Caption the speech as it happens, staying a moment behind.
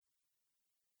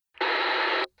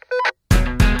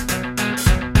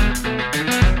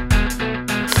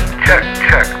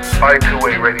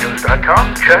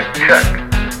twowayradios.com. Check.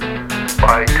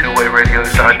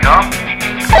 By2wayradios.com.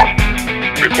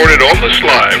 Recorded almost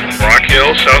live from Rock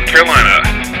Hill, South Carolina.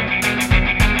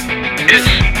 It's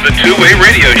the Two-Way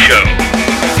Radio Show.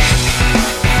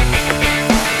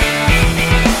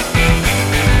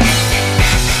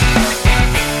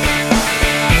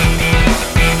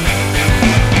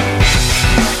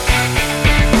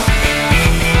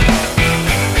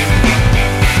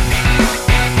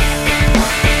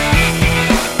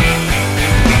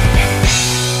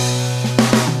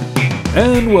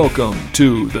 And welcome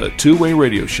to the Two-Way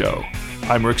Radio Show.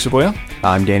 I'm Rick Savoya.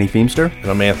 I'm Danny Feemster.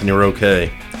 And I'm Anthony Roque.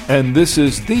 And this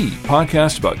is the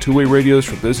podcast about two-way radios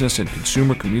for business and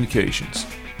consumer communications.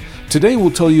 Today we'll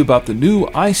tell you about the new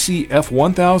ICF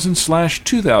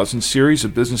 1000/2000 series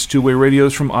of business two-way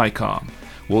radios from ICOM.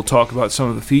 We'll talk about some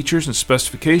of the features and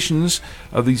specifications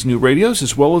of these new radios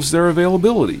as well as their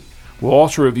availability. We'll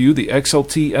also review the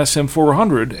XLT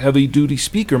SM400 heavy-duty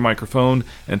speaker microphone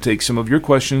and take some of your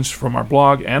questions from our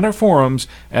blog and our forums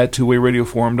at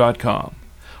twowayradioforum.com.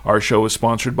 Our show is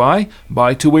sponsored by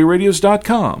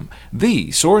twowayradios.com, the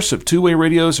source of two-way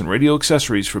radios and radio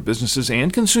accessories for businesses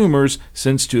and consumers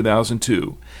since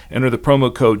 2002. Enter the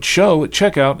promo code SHOW at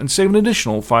checkout and save an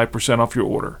additional 5% off your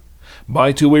order.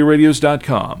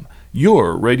 twowayradios.com,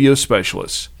 your radio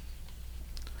specialists.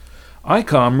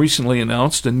 ICOM recently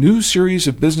announced a new series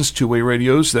of business two-way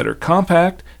radios that are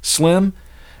compact, slim,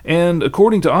 and,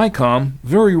 according to ICOM,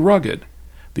 very rugged.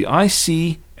 The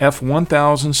ICF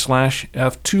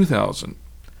 1000/F2000.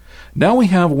 Now we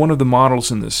have one of the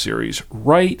models in this series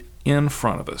right in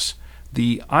front of us,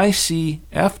 the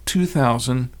ICF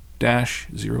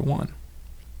 2000-01.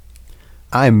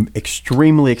 I'm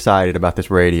extremely excited about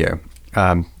this radio.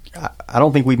 I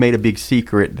don't think we've made a big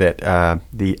secret that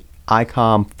the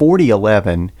ICOM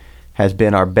 4011 has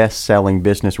been our best-selling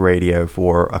business radio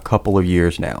for a couple of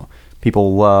years now.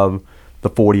 People love the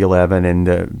 4011 and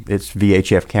its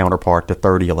VHF counterpart, the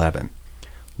 3011.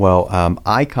 Well,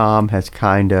 ICOM has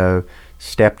kind of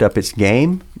stepped up its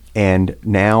game and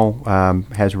now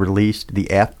has released the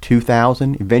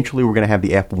F2000. Eventually, we're going to have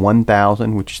the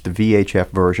F1000, which is the VHF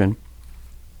version.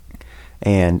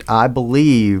 And I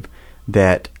believe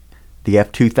that the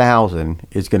F2000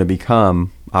 is going to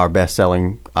become our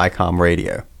best-selling ICOM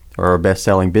radio, or our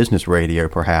best-selling business radio,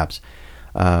 perhaps,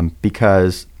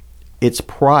 because it's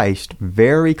priced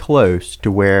very close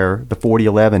to where the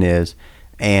 4011 is,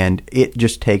 and it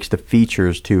just takes the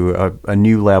features to a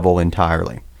new level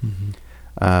entirely.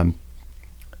 Mm-hmm.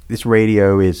 This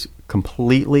radio is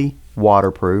completely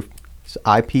waterproof. It's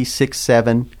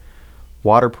IP67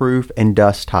 waterproof and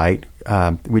dust tight,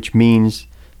 which means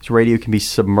this radio can be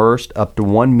submersed up to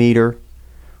 1 meter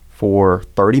for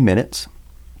 30 minutes.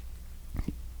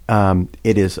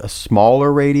 It is a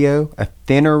smaller radio, a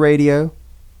thinner radio.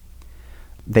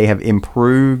 They have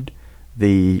improved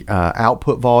the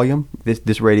output volume.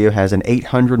 This radio has an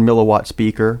 800 milliwatt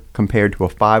speaker compared to a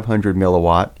 500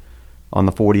 milliwatt on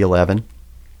the 4011.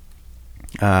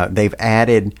 They've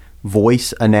added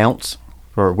voice announce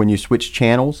for when you switch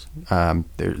channels.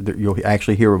 You'll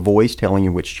actually hear a voice telling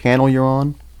you which channel you're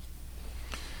on.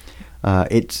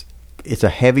 It's a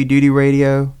heavy-duty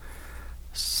radio,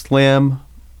 slim.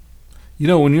 You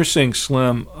know, when you're saying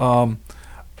slim,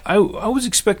 I was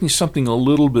expecting something a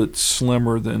little bit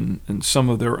slimmer than in some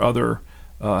of their other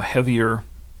heavier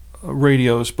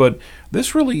radios, but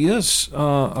this really is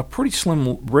a pretty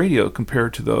slim radio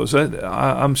compared to those.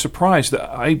 I'm surprised.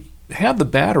 I had the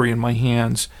battery in my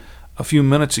hands a few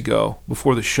minutes ago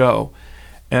before the show,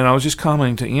 and I was just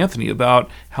commenting to Anthony about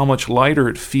how much lighter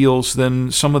it feels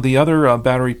than some of the other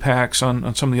battery packs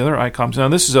on some of the other ICOMs. Now,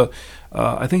 this is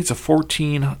I think it's a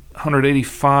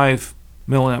 1485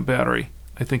 milliamp battery,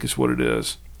 I think is what it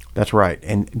is. That's right.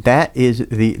 And that is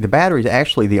the battery is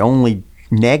actually the only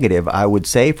negative, I would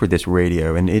say, for this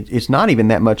radio. And it's not even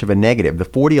that much of a negative. The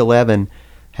 4011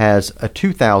 has a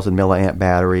 2000 milliamp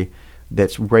battery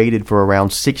that's rated for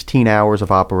around 16 hours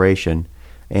of operation.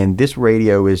 And this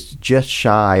radio is just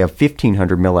shy of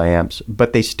 1,500 milliamps,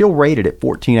 but they still rate it at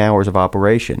 14 hours of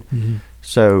operation. Mm-hmm.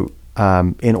 So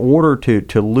in order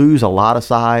to lose a lot of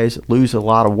size, lose a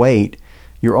lot of weight,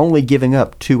 you're only giving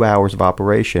up 2 hours of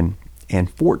operation, and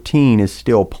 14 is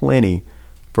still plenty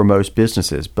for most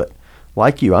businesses. But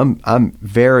like you, I'm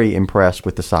very impressed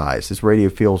with the size. This radio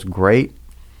feels great.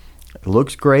 It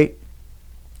looks great.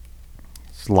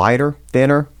 It's lighter,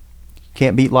 thinner.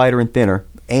 Can't beat lighter and thinner.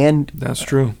 And that's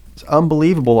true. It's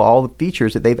unbelievable all the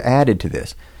features that they've added to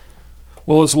this.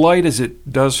 Well, as light as it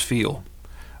does feel,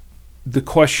 the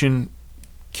question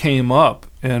came up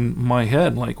in my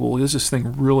head, like, well, is this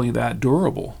thing really that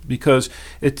durable? Because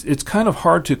it's kind of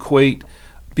hard to equate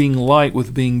being light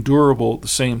with being durable at the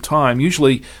same time.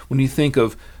 Usually when you think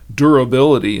of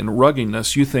durability and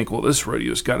ruggedness, you think, well, this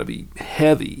radio's got to be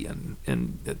heavy and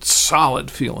it's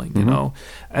solid feeling, you know.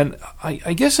 And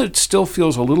I guess it still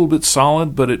feels a little bit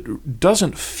solid, but it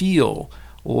doesn't feel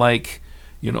like,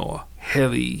 you know, a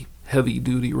heavy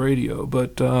duty radio.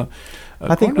 But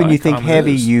I think when you think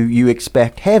heavy, you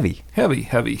expect heavy. Heavy.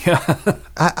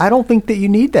 I don't think that you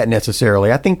need that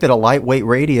necessarily. I think that a lightweight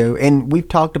radio, and we've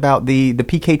talked about the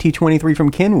PKT-23 from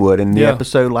Kenwood in the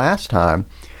episode last time,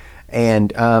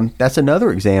 and that's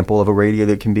another example of a radio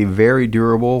that can be very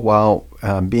durable while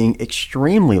being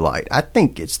extremely light. I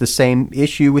think it's the same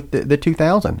issue with the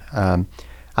 2000. I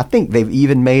think they've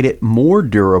even made it more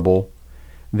durable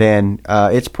than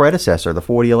its predecessor, the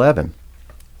 4011.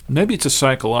 Maybe it's a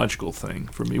psychological thing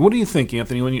for me. What do you think,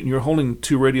 Anthony? When you're holding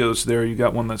two radios there, you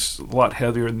got one that's a lot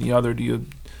heavier than the other. Do you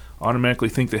automatically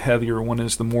think the heavier one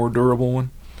is the more durable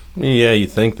one? Yeah, you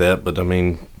think that, but I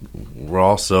mean, we're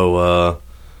also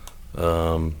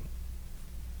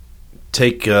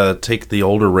take the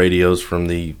older radios from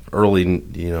the early,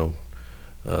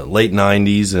 late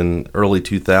 90s and early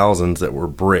 2000s that were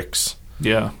bricks.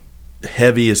 Yeah.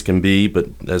 Heavy as can be, but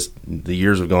as the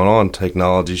years have gone on,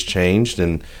 technology's changed,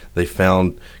 and they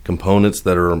found components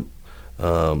that are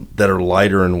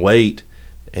lighter in weight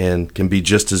and can be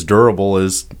just as durable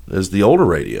as the older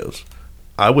radios.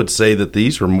 I would say that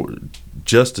these are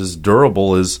just as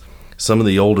durable as some of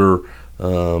the older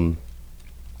ICOM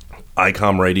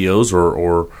radios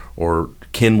or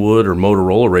Kenwood or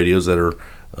Motorola radios that are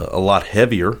a lot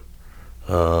heavier.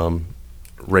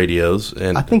 Radios,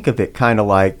 and I think of it kind of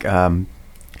like,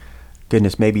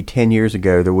 maybe 10 years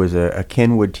ago there was a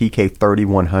Kenwood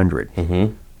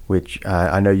TK3100, which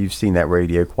I know you've seen that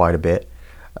radio quite a bit.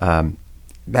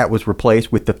 That was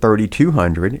replaced with the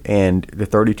 3200, and the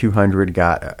 3200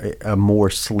 got a more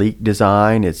sleek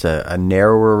design. It's a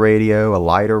narrower radio, a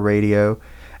lighter radio,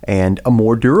 and a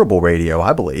more durable radio,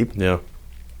 I believe. Yeah.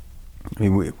 I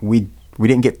mean, we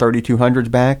didn't get 3200s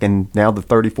back, and now the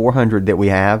 3400 that we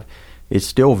have is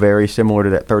still very similar to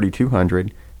that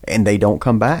 3200, and they don't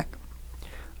come back.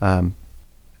 I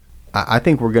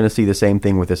think we're going to see the same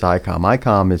thing with this ICOM.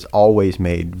 ICOM has always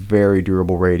made very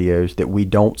durable radios that we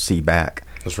don't see back.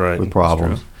 That's right. With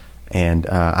problems. And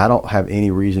I don't have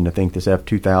any reason to think this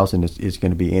F2000 is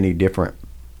going to be any different.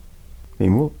 I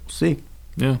mean, we'll see.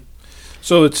 Yeah.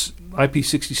 So it's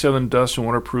IP67 dust and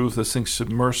waterproof. This thing's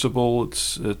submersible.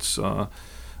 It's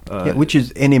which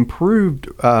is an improved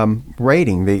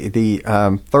rating. The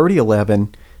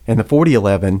 3011 and the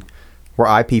 4011 were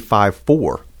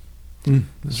IP54.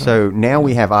 So right. now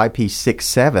we have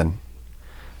IP67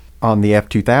 on the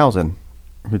F2000,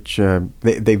 which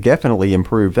they've definitely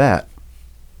improved that.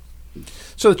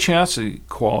 So the chassis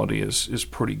quality is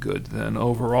pretty good then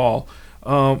overall.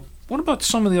 What about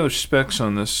some of the other specs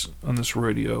on this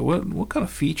radio? What kind of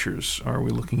features are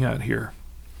we looking at here?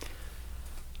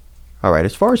 All right,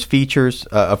 as far as features,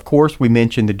 of course, we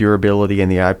mentioned the durability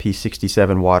and the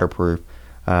IP67 waterproof.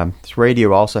 This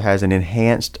radio also has an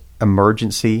enhanced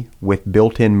emergency with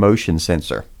built-in motion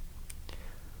sensor.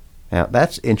 Now,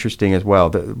 that's interesting as well.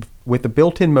 With the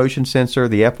built-in motion sensor,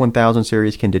 the F1000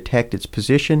 series can detect its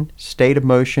position, state of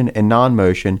motion, and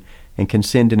non-motion, and can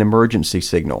send an emergency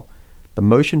signal. The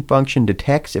motion function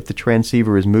detects if the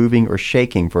transceiver is moving or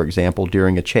shaking, for example,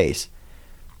 during a chase.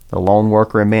 The lone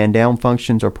worker and man down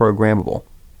functions are programmable.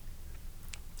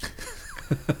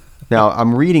 Now,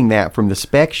 I'm reading that from the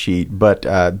spec sheet, but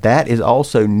that is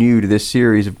also new to this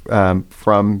series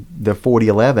from the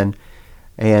 4011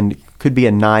 and could be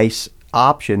a nice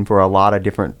option for a lot of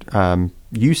different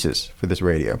uses for this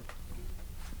radio.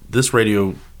 This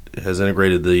radio has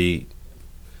integrated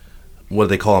what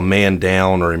they call a man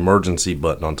down or emergency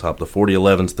button on top. The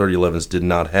 4011s, 3011s did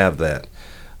not have that.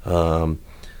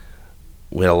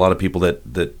 We had a lot of people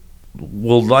that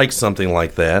will like something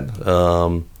like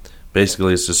that.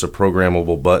 Basically, it's just a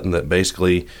programmable button that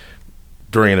basically,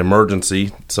 during an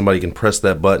emergency, somebody can press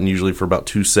that button usually for about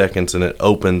 2 seconds, and it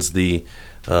opens it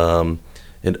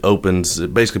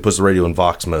basically puts the radio in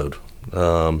Vox mode,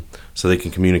 so they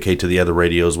can communicate to the other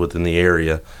radios within the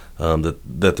area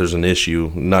that there's an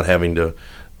issue, not having to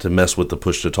mess with the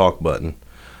push to talk button.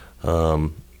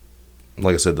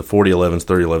 Like I said, the 4011s,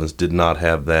 3011s did not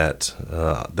have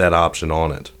that option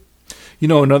on it. You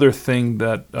know, another thing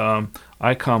that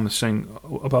ICOM is saying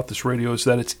about this radio is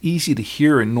that it's easy to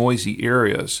hear in noisy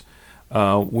areas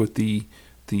with the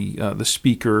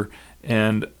speaker,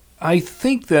 and I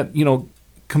think that, you know,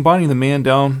 combining the man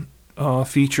down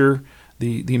feature,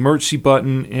 the emergency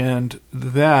button, and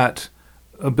that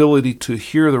ability to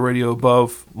hear the radio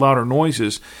above louder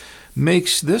noises,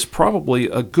 makes this probably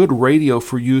a good radio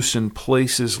for use in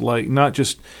places like, not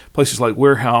just places like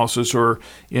warehouses or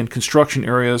in construction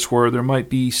areas where there might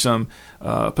be some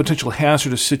potential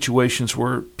hazardous situations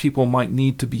where people might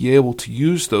need to be able to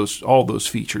use all those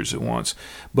features at once.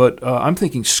 But I'm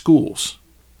thinking schools.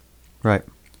 Right.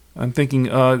 I'm thinking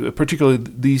particularly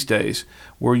these days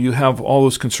where you have all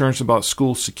those concerns about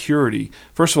school security.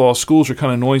 First of all, schools are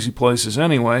kind of noisy places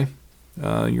anyway.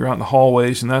 You're out in the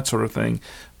hallways and that sort of thing.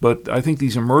 But I think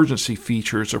these emergency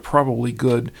features are probably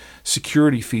good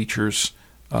security features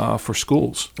for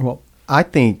schools. Well, I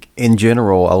think in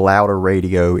general, a louder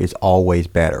radio is always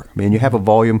better. I mean, you have a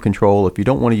volume control. If you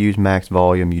don't want to use max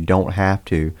volume, you don't have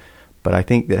to. But I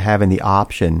think that having the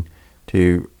option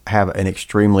to have an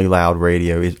extremely loud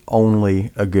radio is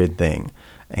only a good thing.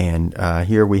 And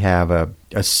here we have a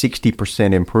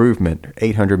 60% improvement,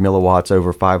 800 milliwatts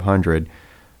over 500,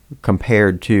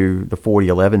 compared to the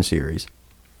 4011 series.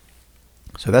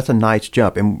 So that's a nice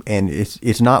jump. And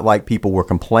it's not like people were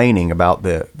complaining about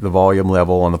the volume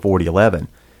level on the 4011.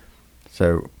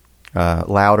 So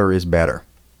louder is better.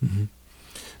 Mm-hmm.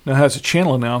 Now it has a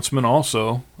channel announcement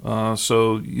also,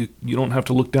 so you don't have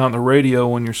to look down the radio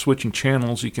when you're switching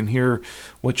channels. You can hear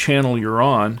what channel you're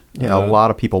on. Yeah, a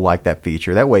lot of people like that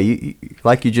feature. That way, you,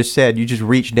 like you just said, you just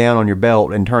reach down on your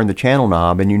belt and turn the channel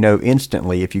knob, and you know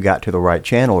instantly if you got to the right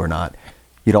channel or not.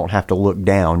 You don't have to look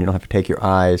down. You don't have to take your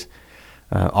eyes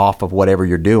off of whatever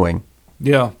you're doing.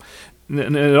 Yeah,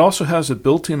 and it also has a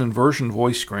built-in inversion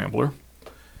voice scrambler,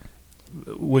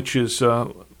 which is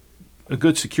a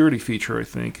good security feature, I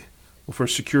think, for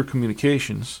secure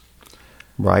communications.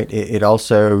 Right. It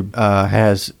also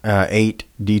has 8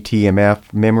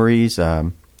 DTMF memories.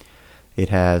 It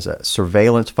has a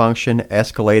surveillance function,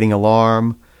 escalating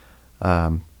alarm.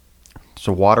 It's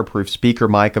a waterproof speaker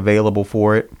mic available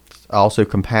for it. It's also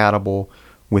compatible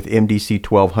with MDC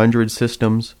 1200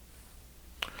 systems.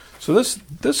 So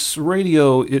this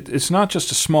radio, it's not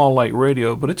just a small light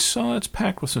radio, but it's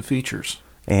packed with some features.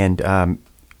 And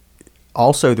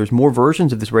also, there's more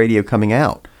versions of this radio coming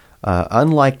out.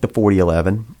 Unlike the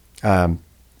 4011,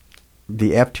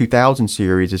 the F2000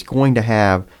 series is going to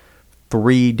have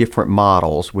 3 different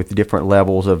models with different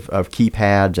levels of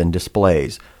keypads and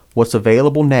displays. What's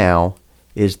available now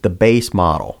is the base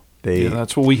model.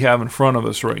 That's what we have in front of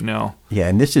us right now. Yeah,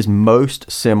 and this is most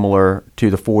similar to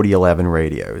the 4011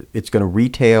 radio. It's going to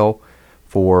retail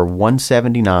for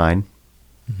 $179,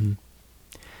 mm-hmm.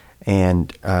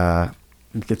 and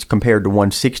it's compared to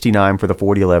 $169 for the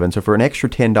 4011. So for an extra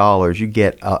 $10, you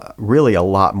get really a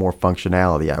lot more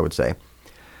functionality, I would say.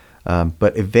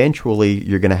 But eventually,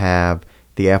 you're going to have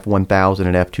the F1000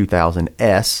 and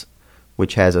F2000S,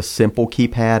 which has a simple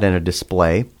keypad and a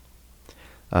display.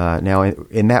 Now,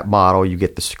 in that model, you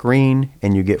get the screen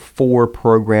and you get 4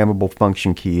 programmable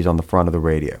function keys on the front of the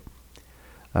radio.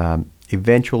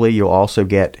 Eventually, you'll also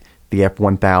get the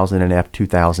F1000 and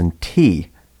F2000T,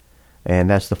 and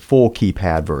that's the full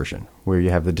keypad version, where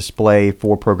you have the display,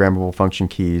 4 programmable function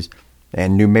keys,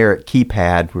 and numeric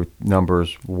keypad with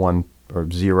numbers 1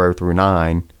 or 0 through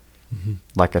 9, mm-hmm.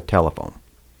 like a telephone.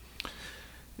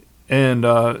 And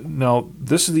now,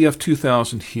 this is the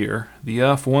F2000 here. The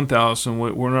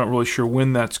F1000, we're not really sure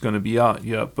when that's going to be out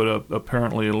yet, but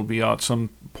apparently it'll be out some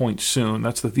point soon.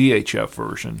 That's the VHF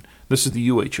version. This is the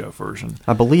UHF version.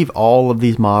 I believe all of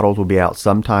these models will be out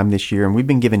sometime this year, and we've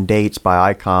been given dates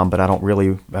by ICOM, but I don't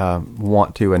really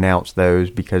want to announce those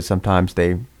because sometimes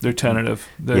they're tentative.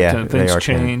 Things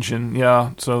change,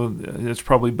 tentative. So it's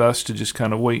probably best to just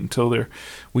kind of wait until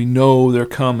we know they're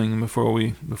coming before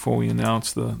we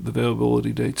announce the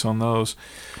availability dates on those.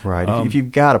 Right. If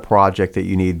you've got a project that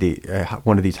you need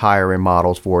one of these higher end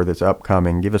models for that's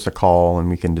upcoming, give us a call and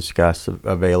we can discuss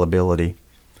availability.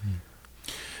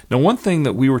 Now, one thing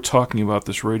that we were talking about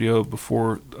this radio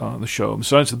before the show,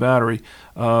 besides the battery,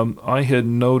 I had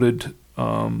noted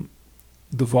the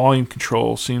volume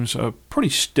control seems pretty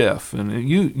stiff, and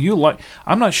you like.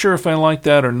 I'm not sure if I like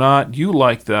that or not. You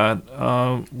like that?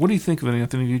 What do you think of it,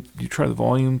 Anthony? You try the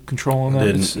volume control on that?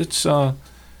 It's one.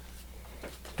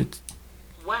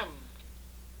 What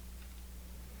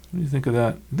do you think of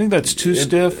that? You think that's too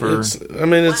stiff, or?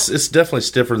 It's definitely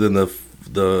stiffer than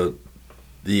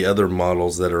the other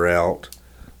models that are out,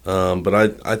 but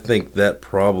I think that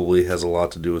probably has a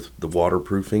lot to do with the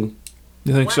waterproofing.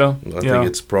 You think so? I think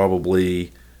it's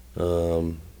probably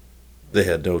they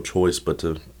had no choice but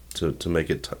to make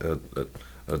it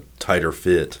a tighter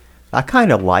fit. I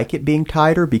kind of like it being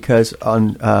tighter because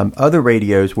on other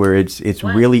radios where it's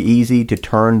really easy to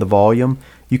turn the volume,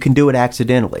 you can do it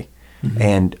accidentally, mm-hmm.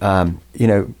 and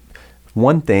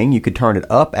one thing, you could turn it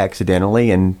up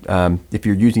accidentally, and if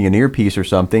you're using an earpiece or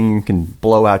something, you can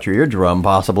blow out your eardrum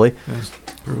possibly.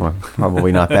 Well,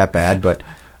 probably not that bad, but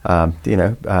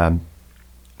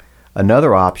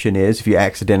another option is if you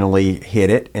accidentally hit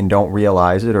it and don't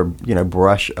realize it, or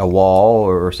brush a wall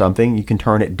or something, you can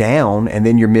turn it down, and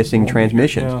then you're missing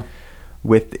transmission. Yeah.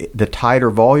 With the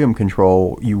tighter volume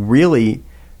control, you really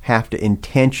have to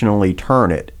intentionally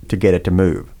turn it to get it to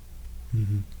move.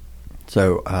 Mm-hmm.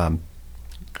 So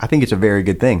I think it's a very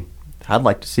good thing. I'd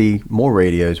like to see more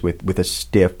radios with a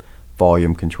stiff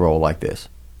volume control like this.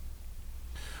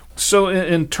 So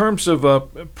in terms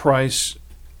of price,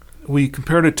 we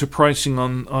compared it to pricing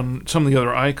on some of the other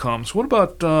ICOMs. What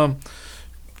about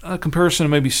a comparison to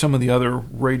maybe some of the other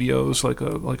radios, like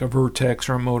a Vertex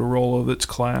or a Motorola of its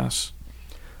class?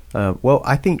 Well,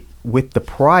 I think with the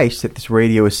price that this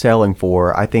radio is selling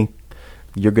for, I think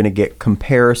you're going to get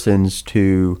comparisons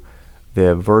to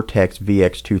the Vertex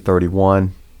VX231.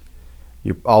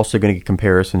 You're also going to get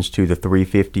comparisons to the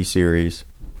 350 series.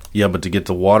 Yeah, but to get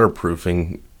to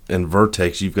waterproofing in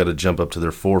Vertex, you've got to jump up to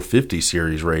their 450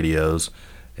 series radios,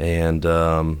 and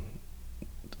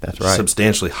that's right,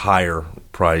 substantially higher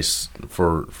price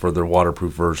for their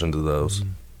waterproof version to those.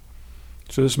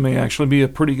 So this may actually be a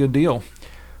pretty good deal.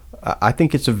 I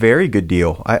think it's a very good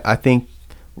deal. I think,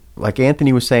 like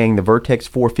Anthony was saying, the Vertex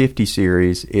 450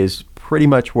 series is pretty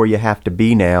much where you have to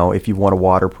be now if you want a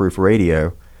waterproof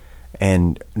radio.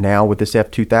 And now with this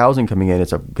F2000 coming in,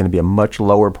 it's going to be a much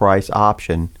lower price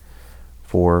option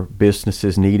for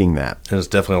businesses needing that. And it's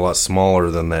definitely a lot smaller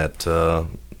than that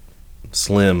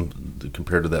Slim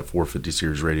compared to that 450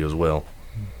 series radio as well.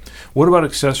 What about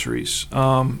accessories?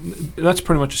 That's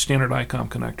pretty much a standard ICOM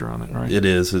connector on it, right? It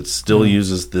is. It still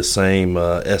uses the same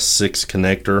S6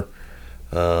 connector.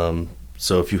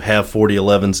 So if you have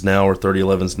 4011s now or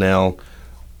 3011s now,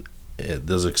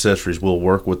 those accessories will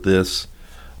work with this.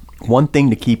 One thing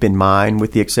to keep in mind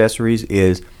with the accessories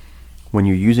is when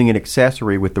you're using an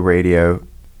accessory with the radio,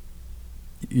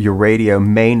 your radio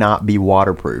may not be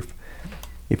waterproof.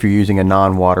 If you're using a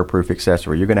non-waterproof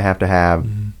accessory, you're going to have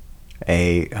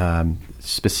a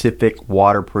specific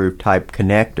waterproof type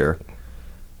connector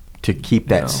to keep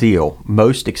that seal.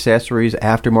 Most accessories,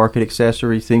 aftermarket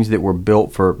accessories, things that were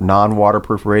built for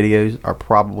non-waterproof radios are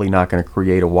probably not going to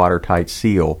create a watertight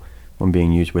seal when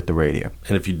being used with the radio.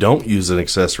 And if you don't use an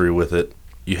accessory with it,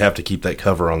 you have to keep that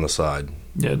cover on the side.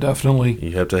 Yeah, definitely.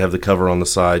 You have to have the cover on the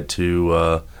side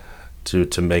to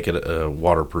make it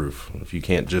waterproof. If you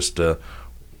can't just, it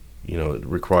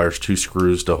requires 2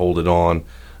 screws to hold it on,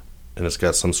 and it's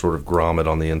got some sort of grommet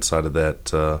on the inside of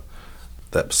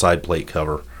that side plate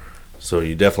cover. So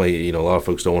you definitely, a lot of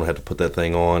folks don't want to have to put that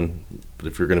thing on. But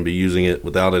if you're going to be using it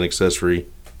without an accessory,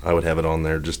 I would have it on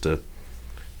there just to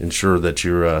ensure that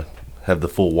you have the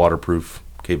full waterproof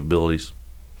capabilities.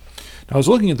 Now, I was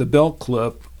looking at the belt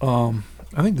clip.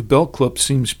 I think the belt clip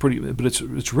seems pretty, but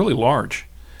it's really large.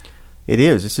 It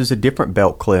is. This is a different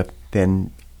belt clip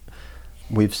than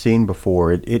we've seen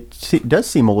before. It does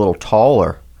seem a little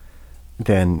taller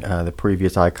than the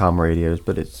previous ICOM radios,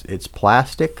 but it's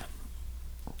plastic.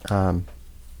 I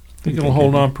think it'll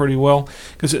hold on pretty well.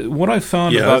 Because what I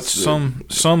found about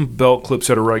some belt clips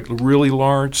that are really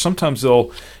large, sometimes they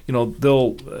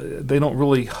don't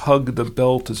really hug the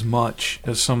belt as much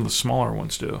as some of the smaller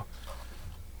ones do.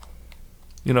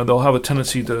 They'll have a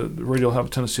tendency the radio will have a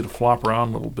tendency to flop around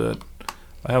a little bit.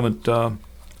 I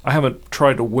haven't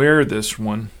tried to wear this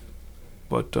one,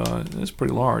 but it's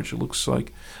pretty large. It looks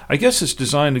like, I guess it's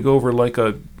designed to go over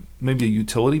maybe a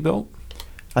utility belt.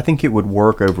 I think it would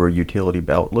work over a utility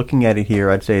belt. Looking at it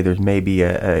here, I'd say there's maybe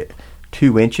a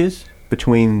 2 inches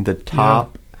between the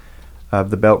top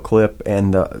of the belt clip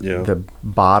and the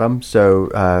bottom.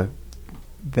 So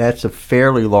that's a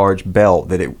fairly large belt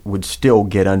that it would still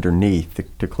get underneath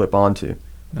to clip onto.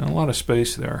 And a lot of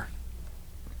space there.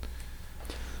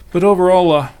 But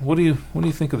overall, what do you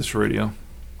think of this radio?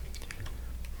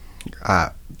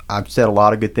 I've said a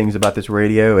lot of good things about this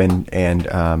radio, and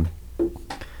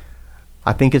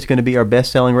I think it's going to be our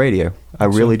best-selling radio. I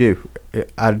really do.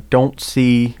 I don't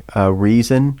see a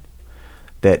reason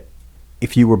that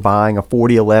if you were buying a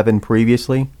 4011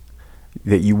 previously,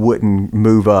 that you wouldn't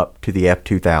move up to the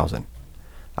F2000.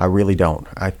 I really don't.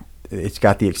 It's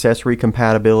got the accessory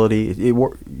compatibility. It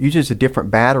uses a different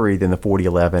battery than the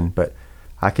 4011, but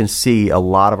I can see a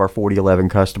lot of our 4011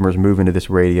 customers moving to this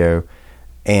radio,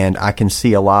 and I can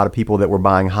see a lot of people that were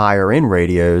buying higher-end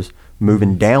radios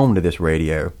moving down to this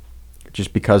radio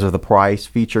just because of the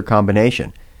price-feature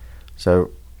combination.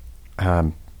 So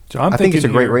I think it's a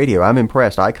great radio. I'm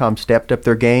impressed. ICOM stepped up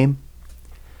their game,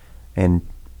 and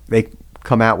they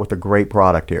come out with a great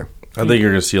product here. I think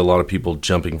you're going to see a lot of people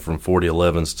jumping from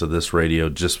 4011s to this radio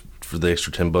just for the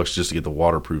extra $10 just to get the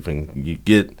waterproofing. You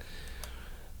get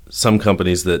some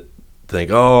companies that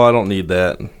think, oh, I don't need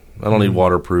that. I don't need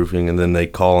waterproofing. And then they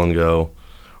call and go,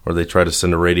 or they try to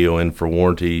send a radio in for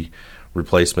warranty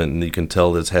replacement, and you can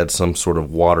tell that it's had some sort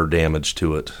of water damage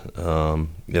to it. And,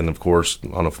 of course,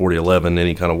 on a 4011,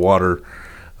 any kind of water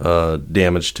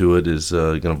damage to it is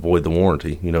going to void the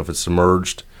warranty. You know, if it's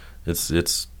submerged,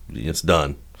 it's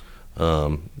done.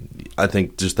 I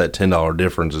think just that $10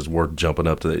 difference is worth jumping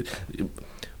up to.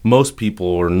 Most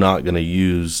people are not going to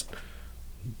use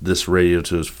this radio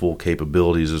to its full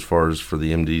capabilities as far as for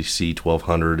the MDC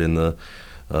 1200 and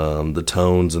the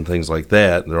tones and things like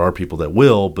that. There are people that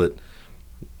will, but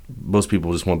most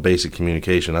people just want basic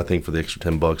communication. I think for the extra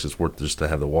 $10, it's worth just to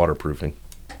have the waterproofing.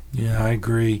 Yeah, I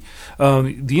agree.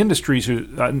 The industries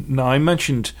are, now I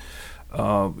mentioned,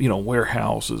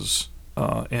 warehouses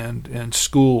and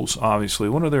schools. Obviously,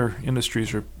 what other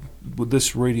industries would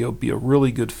this radio be a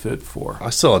really good fit for? I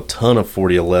sell a ton of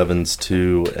 4011s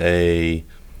to a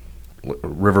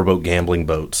riverboat gambling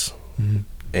boats,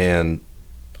 and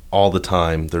all the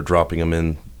time they're dropping them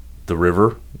in the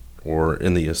river, or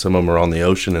some of them are on the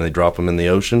ocean, and they drop them in the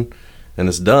ocean, and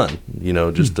it's done. You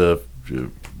know, just a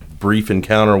brief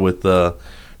encounter with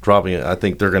dropping it. I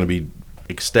think they're going to be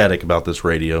ecstatic about this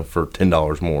radio for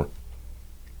 $10 more.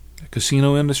 The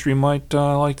casino industry might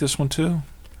like this one too.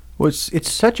 Well,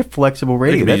 it's such a flexible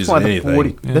radio. That's why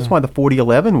that's why the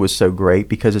 4011 was so great,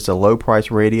 because it's a low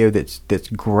price radio that's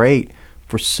great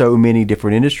for so many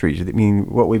different industries. I mean,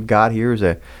 what we've got here is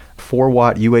a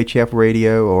 4-watt UHF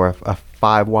radio or a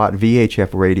 5-watt VHF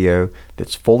radio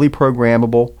that's fully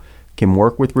programmable, can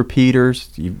work with repeaters.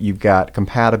 You've got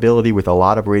compatibility with a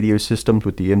lot of radio systems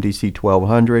with the MDC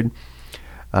 1200.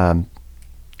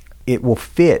 It will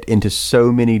fit into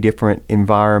so many different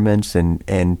environments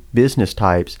and business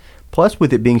types. Plus,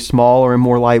 with it being smaller and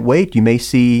more lightweight, you may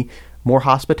see more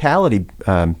hospitality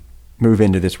move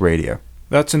into this radio.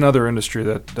 That's another industry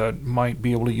that might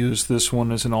be able to use this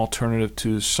one as an alternative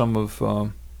to some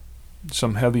of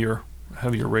some heavier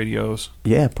radios.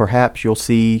 Yeah, perhaps you'll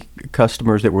see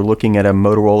customers that were looking at a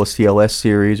Motorola CLS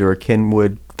series or a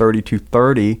Kenwood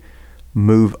 3230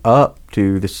 move up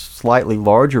to the slightly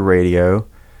larger radio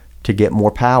to get more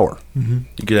power. You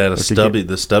could add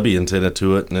the stubby antenna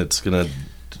to it, and it's going to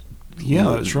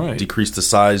that's right, decrease the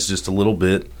size just a little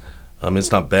bit.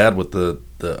 It's not bad with the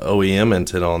OEM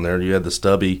antenna on there. You add the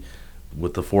stubby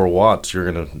with the 4 watts,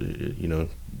 you're going to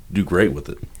do great with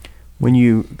it. When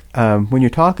you're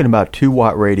talking about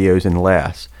 2-watt radios and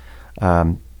less,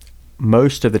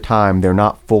 most of the time they're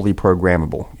not fully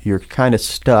programmable. You're kind of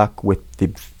stuck with the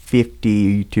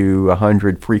 50 to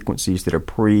 100 frequencies that are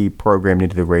pre-programmed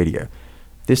into the radio.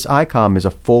 This ICOM is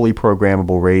a fully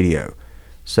programmable radio.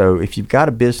 So if you've got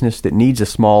a business that needs a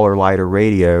smaller, lighter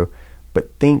radio,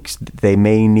 but thinks they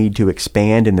may need to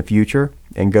expand in the future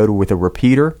and go with a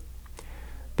repeater,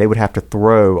 they would have to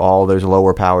throw all those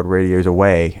lower-powered radios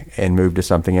away and move to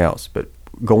something else. But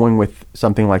going with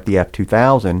something like the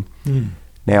F2000,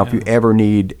 if you ever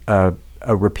need a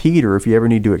repeater, if you ever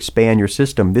need to expand your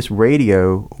system, this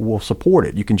radio will support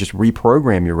it. You can just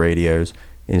reprogram your radios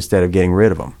instead of getting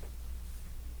rid of them.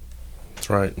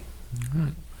 That's right. All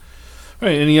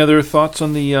right. Any other thoughts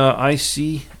on the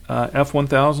IC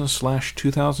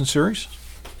F1000/2000 series?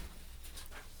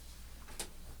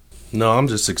 No, I'm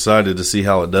just excited to see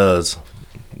how it does.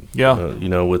 Yeah.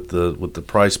 With the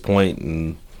price point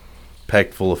and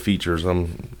packed full of features,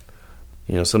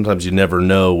 sometimes you never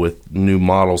know with new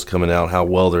models coming out how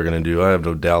well they're going to do. I have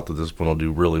no doubt that this one will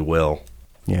do really well.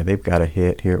 Yeah, they've got a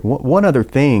hit here. One other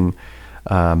thing,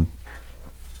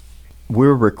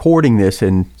 we're recording this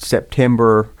in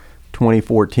September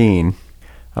 2014.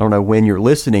 I don't know when you're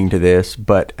listening to this,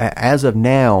 but as of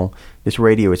now, this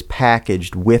radio is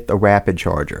packaged with a rapid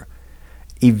charger.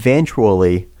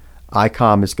 Eventually,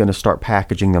 ICOM is going to start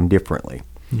packaging them differently,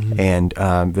 and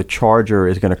the charger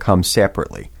is going to come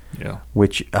separately,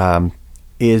 which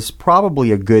is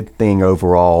probably a good thing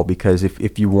overall, because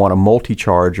if you want a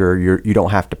multi-charger, you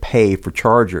don't have to pay for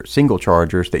single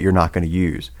chargers that you're not going to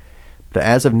use. But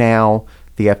as of now,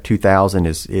 the F2000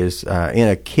 is in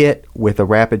a kit with a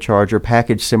rapid charger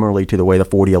packaged similarly to the way the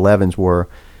 4011s were.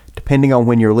 Depending on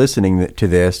when you're listening to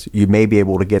this, you may be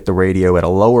able to get the radio at a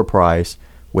lower price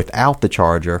without the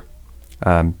charger,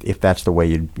 if that's the way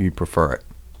you'd prefer it.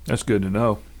 That's good to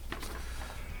know.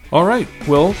 All right.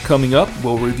 Well, coming up,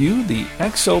 we'll review the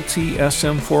XLT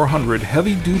SM400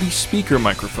 heavy-duty speaker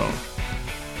microphone.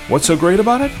 What's so great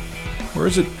about it? Or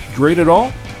is it great at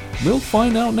all? We'll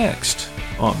find out next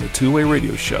on the Two-Way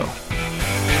Radio Show.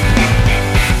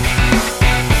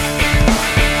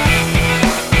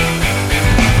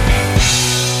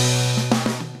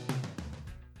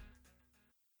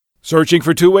 Searching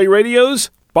for two-way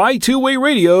radios? Buy Two-Way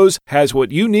Radios has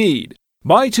what you need.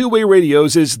 Buy Two-Way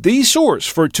Radios is the source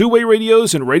for two-way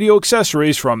radios and radio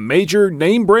accessories from major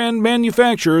name-brand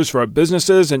manufacturers for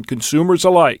businesses and consumers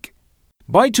alike.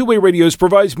 Buy Two-Way Radios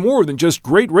provides more than just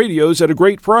great radios at a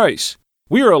great price.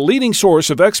 We are a leading source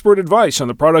of expert advice on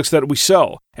the products that we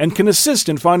sell and can assist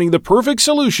in finding the perfect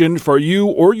solution for you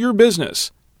or your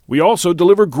business. We also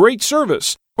deliver great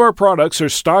service. Our products are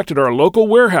stocked at our local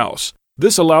warehouse.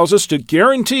 This allows us to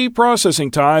guarantee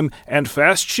processing time and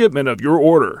fast shipment of your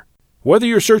order. Whether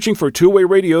you're searching for two-way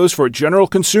radios for general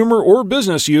consumer or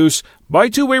business use, Buy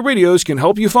Two-Way Radios can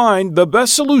help you find the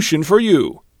best solution for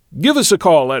you. Give us a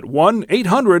call at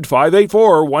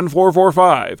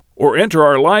 1-800-584-1445 or enter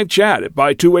our live chat at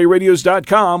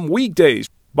buytwowayradios.com weekdays.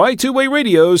 Buy Two-Way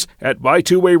Radios at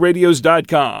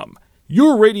buytwowayradios.com.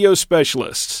 Your radio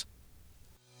specialists.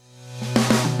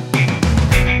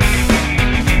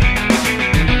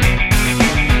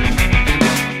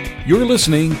 You're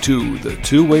listening to the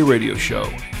Two-Way Radio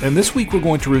Show, and this week we're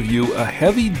going to review a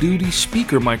heavy-duty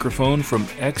speaker microphone from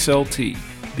XLT,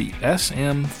 the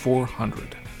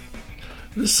SM400.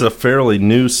 This is a fairly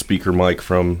new speaker mic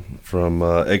from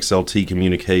XLT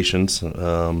Communications.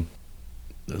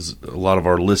 As a lot of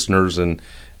our listeners and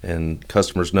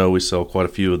customers know, we sell quite a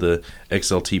few of the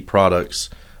XLT products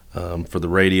for the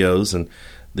radios, and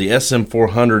the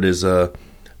SM400 is a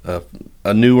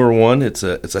newer one. It's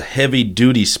a heavy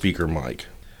duty speaker mic.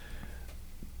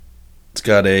 It's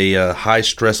got a high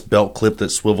stress belt clip that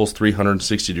swivels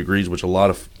 360 degrees, which a lot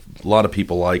of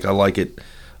people like. I like it.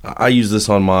 I use this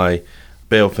on my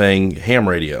Baofeng ham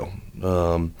radio,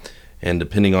 and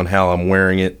depending on how I'm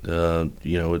wearing it, the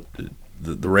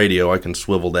radio, I can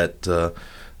swivel that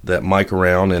mic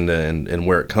around and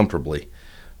wear it comfortably.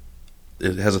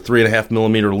 It has a 3.5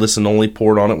 millimeter listen only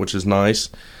port on it, which is nice.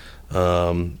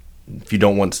 If you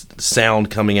don't want sound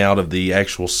coming out of the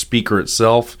actual speaker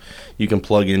itself, you can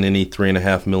plug in any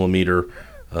 3.5 millimeter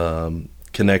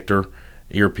connector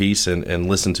earpiece and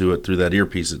listen to it through that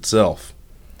earpiece itself.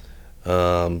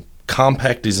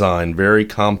 Compact design, very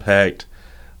compact,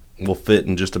 will fit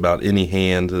in just about any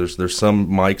hand. There's some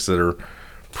mics that are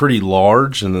pretty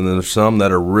large, and then there's some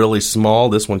that are really small.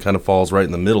 This one kind of falls right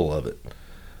in the middle of it.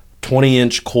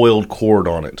 20-inch coiled cord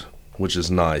on it, which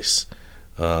is nice.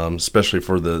 Especially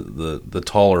for the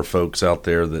taller folks out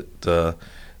there that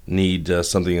need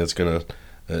something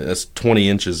that's 20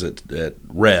 inches at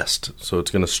rest, so it's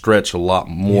going to stretch a lot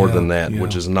more than that,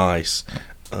 which is nice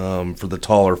for the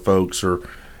taller folks or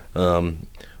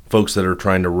folks that are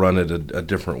trying to run it a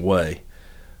different way.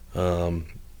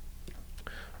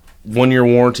 1-year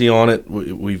warranty on it.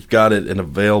 We've got it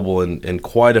available in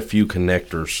quite a few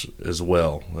connectors as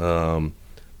well.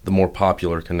 The more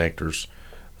popular connectors.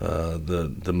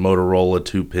 The Motorola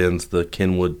 2 pins, the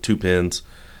Kenwood 2 pins,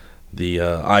 the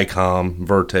ICOM,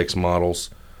 Vertex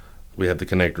models, we have the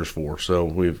connectors for. So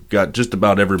we've got just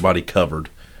about everybody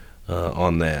covered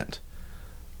on that.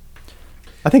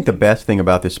 I think the best thing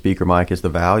about this speaker mic is the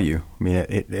value. I mean,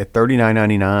 at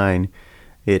 $39.99,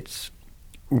 it's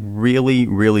really,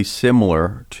 really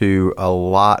similar to a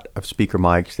lot of speaker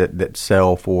mics that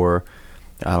sell for,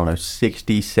 I don't know,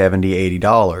 $60, $70, $80.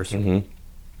 Mm-hmm.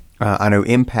 I know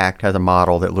Impact has a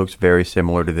model that looks very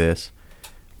similar to this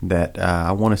that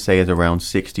I want to say is around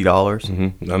 $60.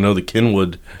 Mm-hmm. I know the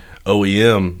Kenwood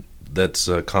OEM that's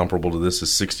comparable to this is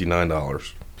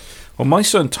 $69. Well, my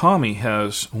son Tommy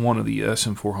has one of the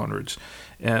SM400s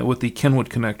with the Kenwood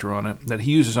connector on it that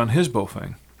he uses on his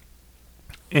Baofeng.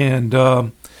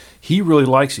 And he really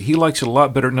likes it. He likes it a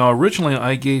lot better. Now, originally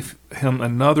I gave him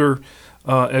another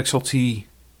XLT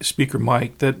speaker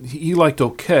mic that he liked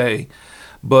okay,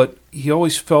 but he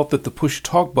always felt that the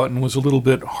push-talk button was a little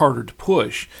bit harder to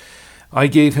push. I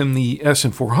gave him the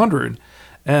SM400,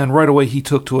 and right away he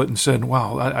took to it and said,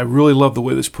 wow, I really love the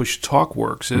way this push-talk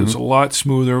works. It was a lot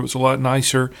smoother, it was a lot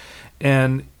nicer,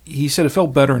 and he said it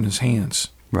felt better in his hands.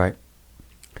 Right.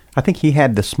 I think he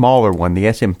had the smaller one, the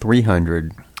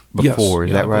SM300, before.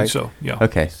 Is that right? I think so, yeah.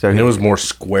 Okay. So it was more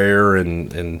square,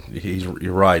 and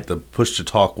you're right. The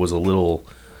push-to-talk was a little...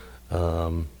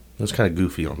 it was kind of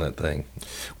goofy on that thing.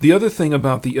 The other thing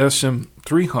about the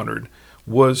SM300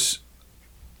 was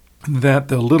that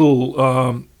the little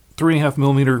 3.5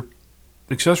 millimeter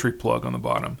accessory plug on the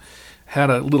bottom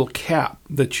had a little cap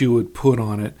that you would put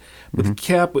on it. But the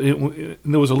cap,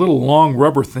 there was a little long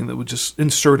rubber thing that would just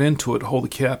insert into it to hold the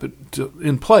cap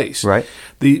in place. Right.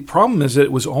 The problem is that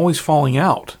it was always falling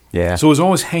out. Yeah. So it was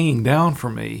always hanging down for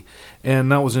me.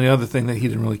 And that was the other thing that he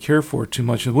didn't really care for too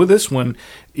much. And with this one,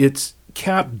 it's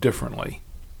capped differently.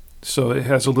 So it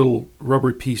has a little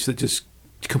rubber piece that just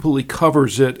completely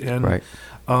covers it. And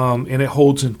and it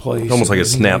holds in place. It's almost like it And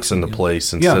snaps into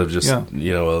place instead of just yeah.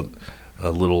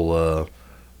 a little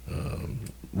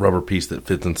rubber piece that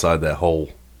fits inside that hole.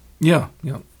 Yeah.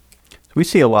 We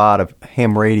see a lot of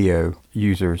ham radio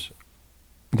users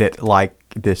that like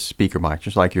this speaker mic,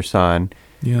 just like your son,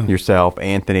 yourself,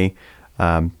 Anthony.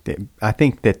 I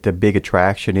think that the big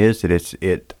attraction is that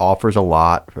it offers a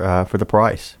lot for the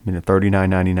price. I mean, at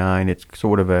 $39.99, it's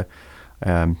sort of a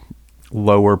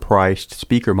lower priced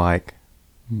speaker mic,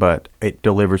 but it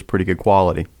delivers pretty good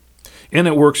quality. And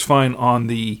it works fine on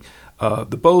the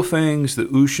Bofengs, the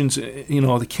Ushins,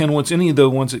 the Kenwoods, any of the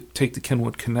ones that take the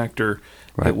Kenwood connector.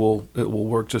 Right. It will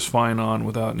work just fine on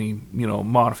without any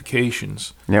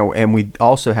modifications. Now, and we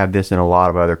also have this in a lot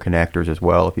of other connectors as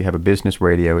well. If you have a business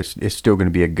radio, it's still going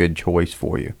to be a good choice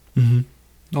for you. Mm-hmm.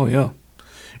 Oh yeah,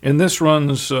 and this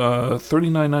runs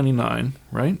 $39.99,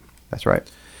 right? That's right.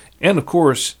 And of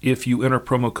course, if you enter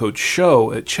promo code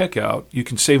SHOW at checkout, you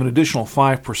can save an additional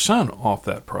 5% off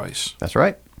that price. That's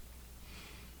right.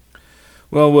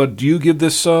 Well, do you give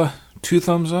this 2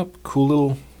 thumbs up? Cool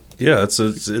little. Yeah,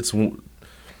 it's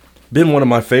been one of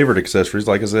my favorite accessories.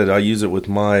 Like I said, I use it with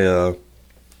my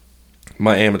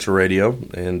my amateur radio,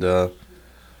 and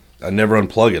I never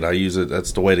unplug it. I use it.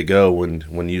 That's the way to go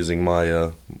when using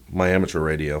my my amateur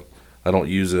radio. I don't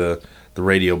use the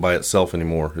radio by itself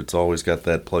anymore. It's always got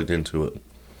that plugged into it.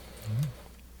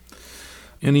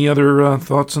 Any other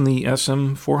thoughts on the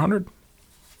SM400?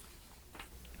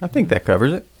 I think that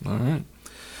covers it. All right.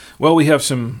 Well, we have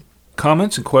some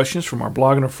comments and questions from our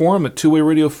blog and our forum at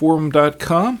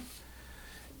twowayradioforum.com.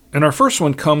 And our first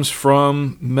one comes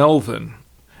from Melvin.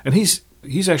 And he's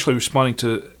actually responding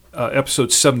to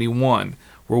episode 71,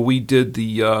 where we did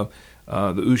the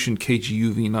Ushin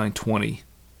KGUV 920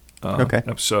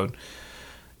 episode.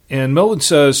 And Melvin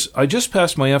says, I just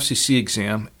passed my FCC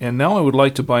exam, and now I would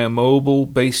like to buy a mobile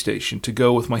base station to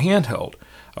go with my handheld.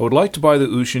 I would like to buy the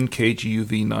Ushin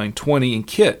KGUV 920 in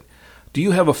kit. Do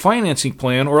you have a financing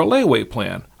plan or a layaway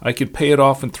plan? I could pay it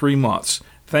off in 3 months.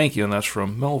 Thank you, and that's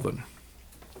from Melvin.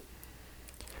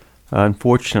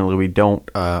 Unfortunately, we don't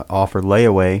offer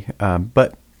layaway,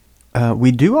 but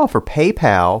we do offer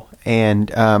PayPal, and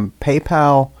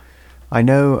PayPal, I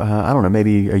know, I don't know,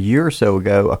 maybe a year or so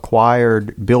ago,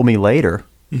 acquired Bill Me Later.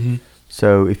 Mm-hmm.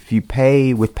 So if you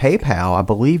pay with PayPal, I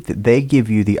believe that they give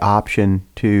you the option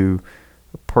to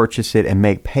purchase it and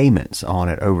make payments on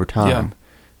it over time. Yeah.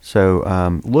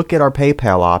 So look at our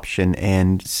PayPal option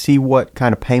and see what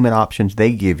kind of payment options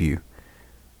they give you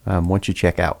once you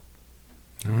check out.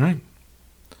 All right.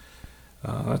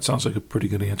 That sounds like a pretty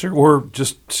good answer. Or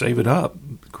just save it up.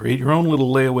 Create your own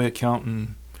little layaway account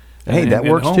and that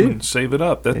works home too. And save it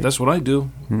up. That's what I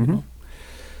do. Mm-hmm. You know?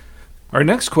 Our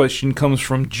next question comes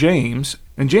from James,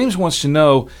 and James wants to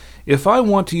know, if I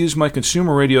want to use my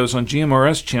consumer radios on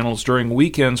GMRS channels during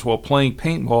weekends while playing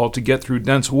paintball to get through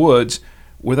dense woods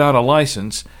without a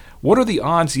license, what are the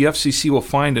odds the FCC will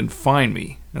find and fine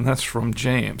me? And that's from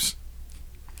James.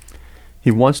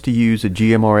 He wants to use a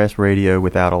GMRS radio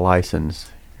without a license.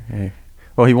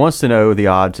 Well, he wants to know the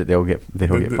odds that he'll get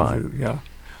fined. Yeah.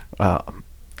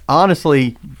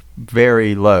 Honestly,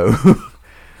 very low.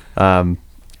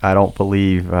 I don't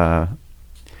believe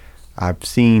I've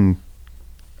seen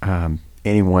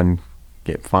anyone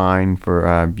get fined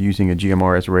for using a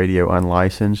GMRS radio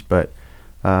unlicensed, but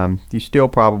you still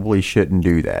probably shouldn't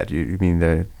do that.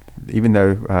 Even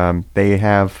though they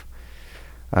have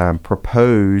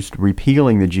proposed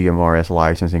repealing the GMRS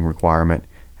licensing requirement,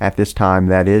 at this time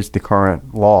that is the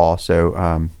current law.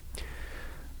 So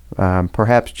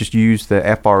perhaps just use the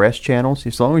FRS channels.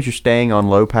 As long as you're staying on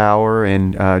low power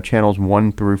and channels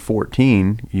 1 through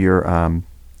 14, you're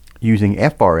using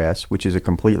FRS, which is a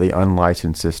completely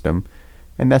unlicensed system,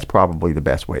 and that's probably the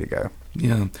best way to go.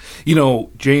 Yeah.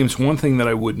 James, one thing that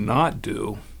I would not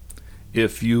do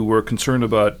if you were concerned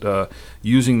about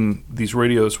using these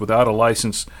radios without a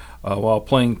license while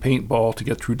playing paintball to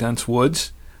get through dense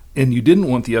woods, and you didn't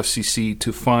want the FCC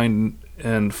to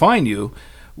fine you,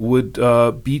 would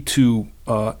be to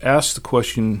ask the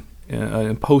question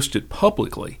and post it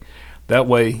publicly. That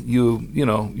way,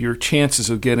 your chances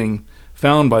of getting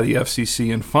found by the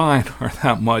FCC and fined are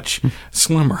that much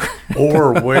slimmer.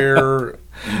 Or where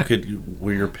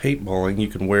you're paintballing, you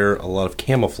can wear a lot of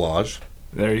camouflage.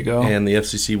 There you go. And the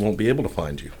FCC won't be able to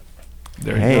find you.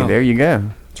 There you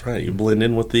go. That's right. You blend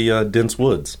in with the dense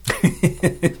woods.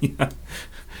 Yeah.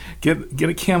 Get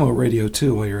a camo radio,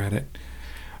 too, while you're at it.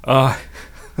 All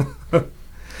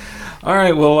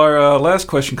right, well, our last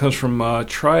question comes from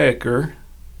Triacre.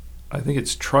 I think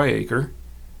it's Triacre.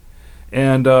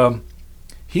 And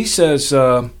he says,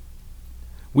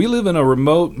 We live in a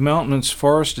remote, mountainous,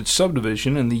 forested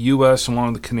subdivision in the U.S.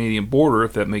 along the Canadian border,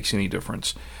 if that makes any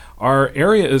difference. Our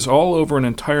area is all over an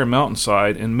entire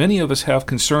mountainside, and many of us have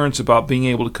concerns about being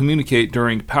able to communicate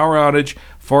during power outage,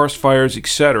 forest fires,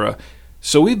 etc.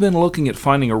 So we've been looking at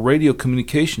finding a radio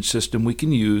communication system we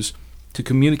can use to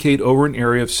communicate over an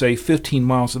area of, say, 15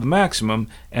 miles at the maximum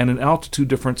and an altitude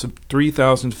difference of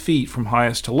 3,000 feet from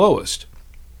highest to lowest.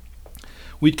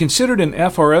 We'd considered an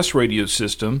FRS radio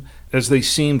system, as they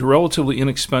seemed relatively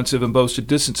inexpensive and boasted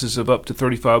distances of up to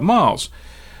 35 miles.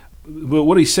 But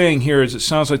what he's saying here is it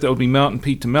sounds like that would be mountain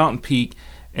peak to mountain peak,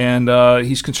 and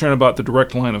he's concerned about the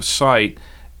direct line of sight.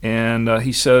 And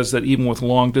he says that even with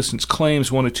long-distance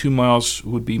claims, 1 to 2 miles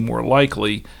would be more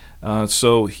likely.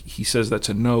 So he says that's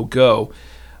a no-go.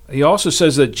 He also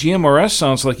says that GMRS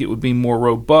sounds like it would be more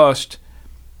robust,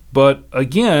 but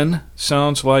again,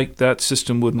 sounds like that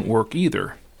system wouldn't work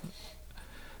either.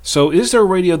 So is there a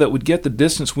radio that would get the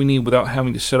distance we need without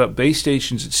having to set up base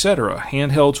stations, etc.?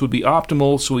 Handhelds would be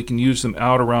optimal so we can use them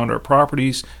out around our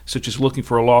properties, such as looking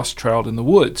for a lost child in the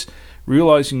woods.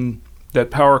 Realizing that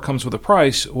power comes with a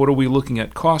price, what are we looking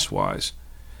at cost-wise?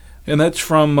 And that's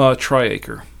from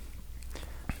Triacre.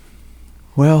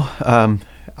 Well,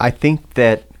 I think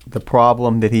that the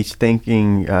problem that he's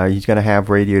thinking he's going to have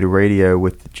radio-to-radio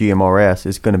with GMRS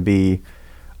is going to be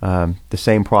the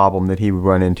same problem that he would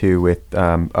run into with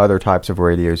other types of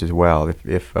radios as well.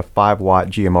 If a 5-watt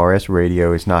GMRS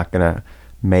radio is not going to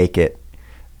make it,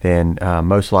 then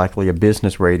most likely a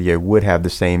business radio would have the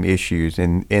same issues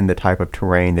in the type of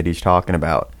terrain that he's talking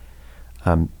about.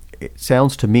 It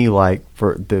sounds to me like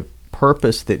for the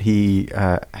purpose that he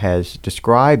has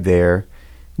described there,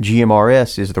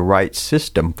 GMRS is the right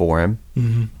system for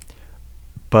him,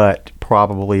 but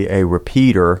probably a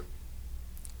repeater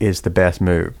is the best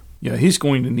move. Yeah, he's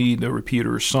going to need a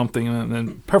repeater or something, and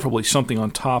then preferably something on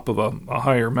top of a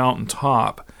higher mountain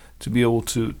top to be able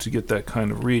to get that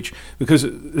kind of reach. Because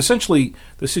essentially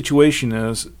the situation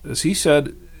is, as he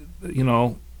said,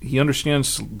 he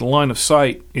understands the line of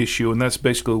sight issue, and that's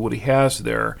basically what he has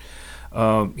there.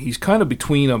 He's kind of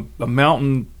between a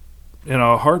mountain and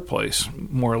a hard place,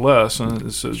 more or less,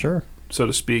 Sure. so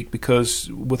to speak,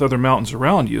 because with other mountains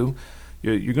around you,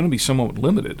 you're going to be somewhat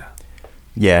limited.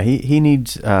 Yeah, he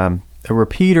needs a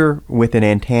repeater with an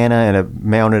antenna and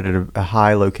mounted at a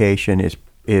high location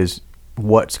is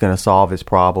what's going to solve his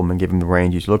problem and give him the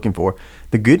range he's looking for.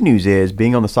 The good news is,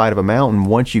 being on the side of a mountain,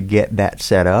 once you get that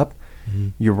set up,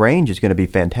 your range is going to be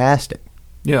fantastic.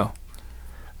 Yeah.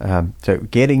 So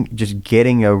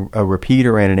getting a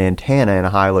repeater and an antenna in a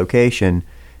high location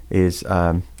is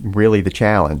really the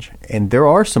challenge. And there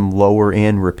are some lower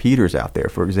end repeaters out there.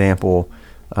 For example,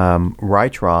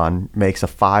 Rytron makes a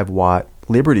 5-watt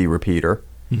Liberty repeater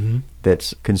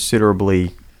that's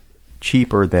considerably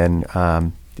cheaper than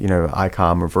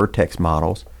ICOM or Vertex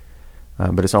models,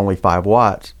 but it's only 5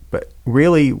 watts. But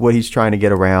really, what he's trying to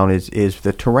get around is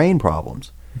the terrain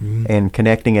problems. And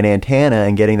connecting an antenna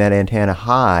and getting that antenna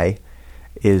high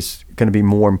is going to be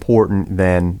more important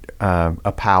than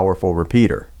a powerful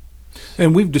repeater.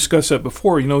 And we've discussed that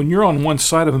before. When you're on one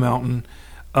side of a mountain,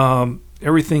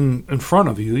 everything in front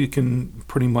of you can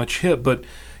pretty much hit, but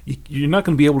you're not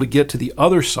going to be able to get to the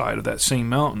other side of that same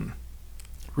mountain.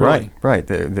 Really. Right.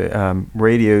 The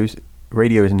radio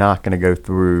is not going to go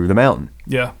through the mountain.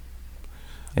 Yeah.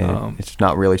 And it's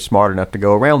not really smart enough to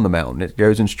go around the mountain. It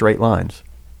goes in straight lines.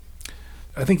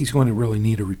 I think he's going to really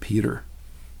need a repeater,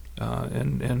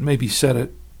 and maybe set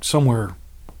it somewhere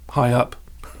high up.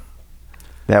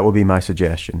 That would be my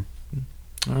suggestion.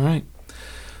 All right.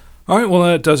 Well,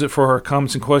 that does it for our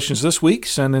comments and questions this week.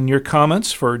 Send in your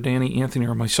comments for Danny, Anthony,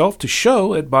 or myself to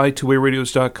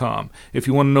show@bytwowayradios.com. If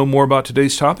you want to know more about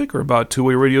today's topic or about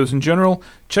two-way radios in general,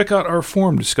 check out our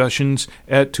forum discussions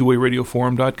at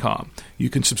twowayradioforum.com. You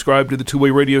can subscribe to the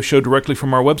Two-Way Radio Show directly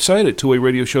from our website at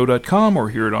twowayradioshow.com, or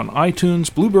hear it on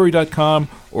iTunes, Blueberry.com,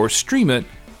 or stream it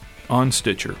on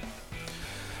Stitcher.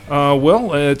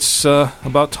 It's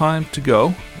about time to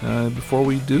go. Before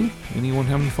we do, anyone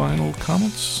have any final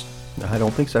comments? I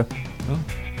don't think so. Oh.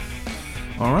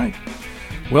 All right.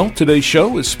 Well, today's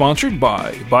show is sponsored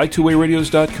by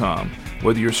BuyTwoWayRadios.com.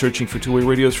 Whether you're searching for two-way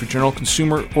radios for general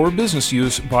consumer or business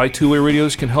use, Buy Two-Way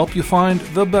Radios can help you find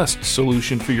the best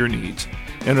solution for your needs.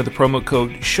 Enter the promo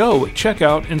code SHOW at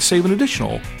checkout and save an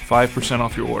additional 5%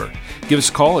 off your order. Give us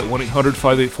a call at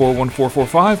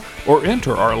 1-800-584-1445 or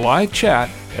enter our live chat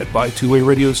at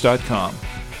BuyTwoWayRadios.com.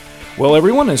 Well,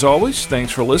 everyone, as always,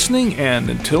 thanks for listening, and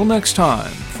until next time,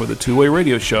 for the Two-Way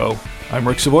Radio Show, I'm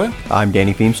Rick Savoya. I'm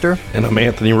Danny Feemster. And I'm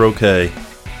Anthony Roque.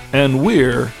 And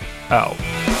we're out.